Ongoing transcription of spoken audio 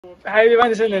Hi everyone,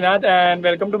 this is Ninad and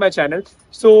welcome to my channel.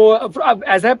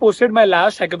 As I posted my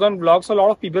last hackathon vlog, so a lot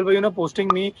of people were posting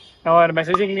me or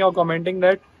messaging me or commenting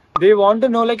that they want to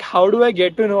know like how do I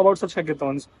get to know about such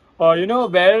hackathons, or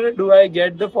where do I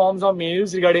get the forms or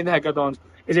mails regarding the hackathons?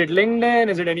 Is it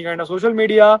LinkedIn? Is it any kind of social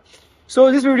media?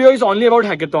 So this video is only about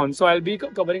hackathons, so I'll be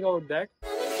covering about that.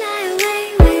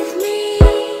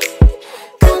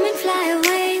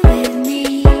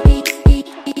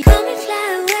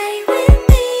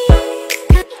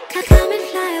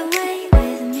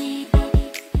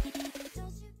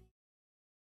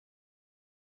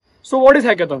 So what is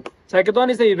hackathon? So hackathon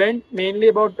is the event mainly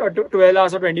about 12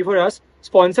 hours or 24 hours,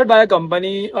 sponsored by a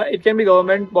company. It can be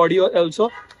government body also.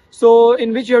 So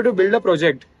in which you have to build a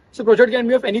project. So project can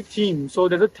be of any theme. So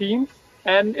there's a theme,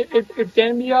 and it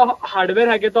can be a hardware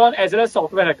hackathon as well as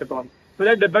software hackathon. So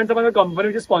that depends upon the company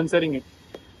which is sponsoring it.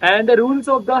 And the rules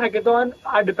of the hackathon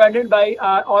are dependent by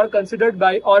or considered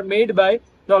by or made by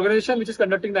the organization which is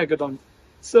conducting the hackathon.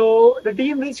 So the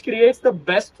team which creates the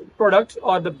best products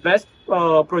or the best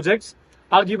projects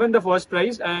are given the first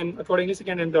prize, and accordingly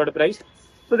second and third prize.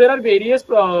 So there are various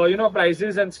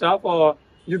prizes and stuff.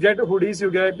 You get hoodies,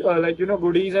 you get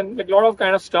goodies and like a lot of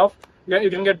kind of stuff. You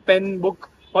can get pen, book,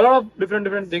 a lot of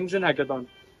different things in hackathon.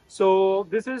 So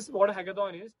this is what a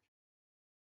hackathon is.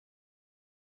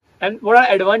 And what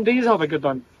are advantages of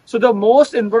hackathon? So the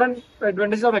most important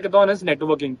advantages of hackathon is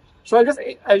networking. So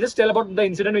I'll just tell about the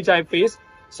incident which I faced.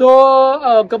 So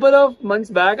a couple of months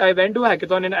back, I went to a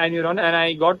hackathon in Anuron and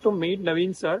I got to meet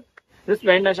Naveen sir. Just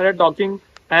went, I started talking,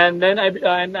 and then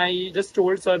I just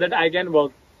told sir that I can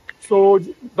work. So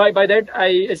by that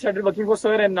I started working for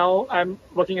sir, and now I'm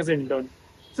working as an intern.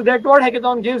 So that's what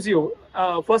hackathon gives you.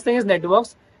 First thing is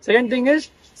networks. Second thing is,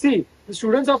 see, the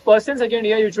students of first and second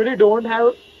year usually don't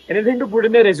have anything to put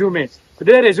in their resume. So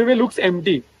their resume looks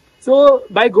empty. So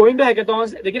by going to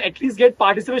hackathons, they can at least get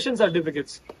participation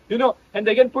certificates, and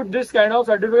they can put this kind of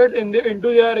certificate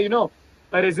into their,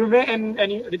 resume, and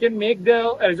they can make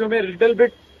their resume a little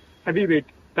bit heavyweight.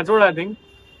 That's what I think.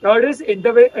 Third is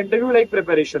interview like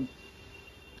preparation.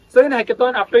 So in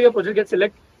hackathon, after your project gets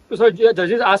selected, so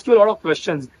judges ask you a lot of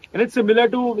questions, and it's similar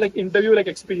to like interview like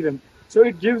experience. So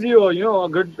it gives you a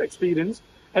good experience.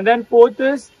 And then fourth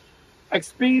is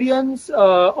experience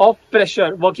of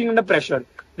pressure, working under pressure.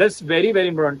 That's very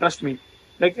important. Trust me.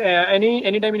 Like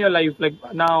any time in your life, like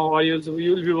now, or you'll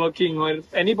be working, or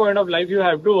any point of life you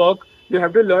have to work. You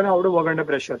have to learn how to work under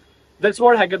pressure. That's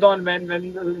what hackathon,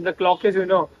 when the clock is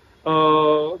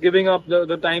giving up,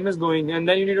 the time is going, and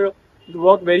then you need to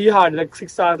work very hard, like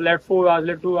 6 hours left, 4 hours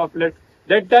left, 2 hours left.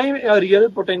 That time a real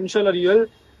potential, a real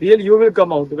you will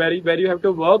come out where you have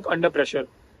to work under pressure.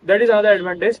 That is another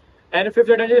advantage. And fifth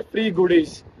advantage is free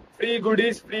goodies. Free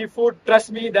goodies, free food.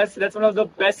 Trust me, that's one of the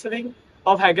best thing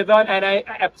of hackathon, and I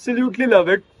absolutely love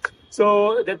it.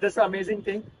 So that's the amazing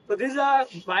thing. So these are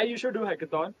why you should do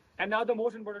hackathon. And now the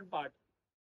most important part.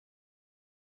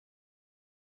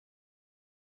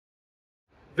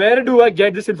 Where do I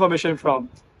get this information from?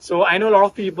 So I know a lot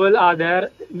of people are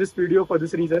there in this video for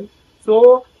this reason.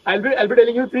 So I'll be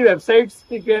telling you 3 websites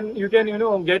you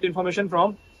can get information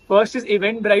from. First is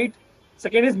Eventbrite,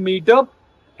 second is Meetup,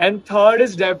 and third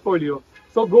is Devfolio.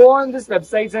 So go on these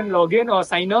websites and log in or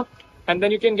sign up, and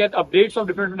then you can get updates of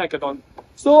different hackathons.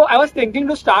 So I was thinking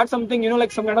to start something,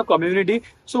 like some kind of community.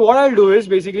 So what I'll do is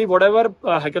basically whatever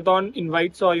hackathon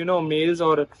invites or mails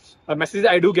or messages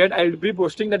I do get, I'll be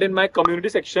posting that in my community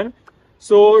section.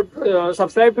 So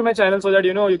subscribe to my channel so that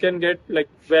you can get like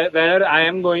where I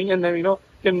am going, and then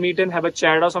can meet and have a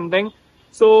chat or something.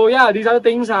 So yeah, these are the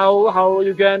things how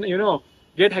you can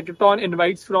get hackathon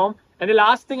invites from. And the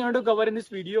last thing I want to cover in this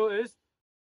video is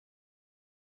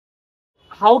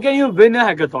how can you win a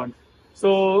hackathon.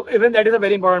 So even that is a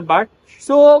very important part.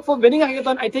 So for winning a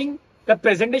hackathon, I think the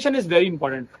presentation is very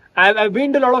important. I've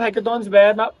been to a lot of hackathons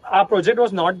where our project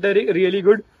was not really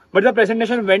good, but the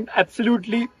presentation went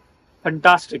absolutely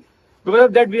fantastic. Because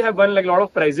of that, we have won like a lot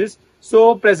of prizes.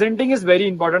 So presenting is very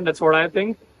important. That's what I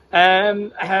think.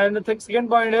 And the second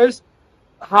point is,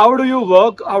 how do you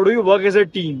work? How do you work as a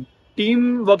team?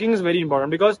 Team working is very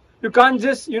important, because you can't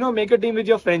just make a team with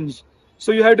your friends.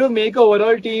 So you have to make an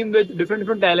overall team with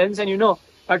different talents, and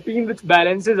a team which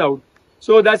balances out.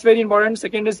 So that's very important.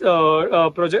 Second is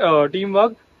project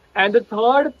teamwork, and the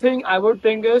third thing I would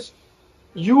think is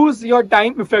use your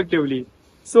time effectively.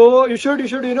 So you should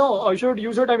use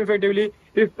your time effectively.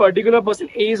 If particular person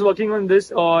A is working on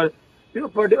this, or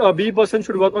B person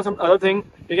should work on some other thing,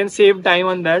 you can save time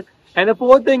on that. And the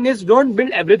fourth thing is, don't build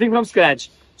everything from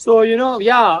scratch. So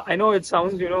yeah, I know it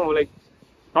sounds like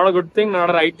not a good thing, not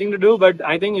a right thing to do, but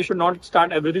I think you should not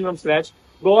start everything from scratch.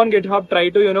 go on GitHub, try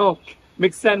to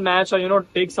mix and match, or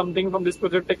take something from this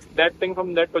project, take that thing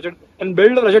from that project, and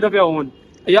build a project of your own.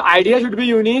 Your idea should be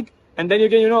unique, and then you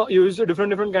can use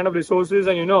different kind of resources,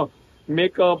 and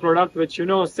make a product which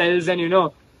sells,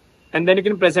 and then you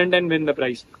can present and win the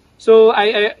prize. So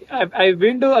I've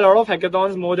been to a lot of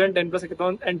hackathons, more than 10 plus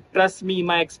hackathons, and trust me,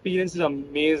 my experience is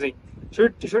amazing.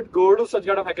 Should go to such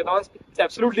kind of hackathons. It's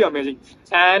absolutely amazing.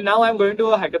 And now I'm going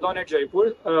to a hackathon at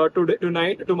Jaipur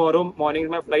tomorrow morning is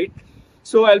my flight.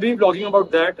 So I'll be vlogging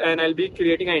about that, and I'll be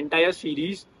creating an entire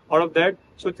series out of that.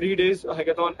 So 3 days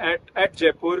hackathon at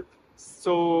Jaipur.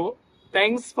 So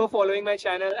thanks for following my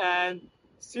channel, and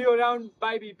see you around.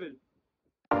 Bye, people.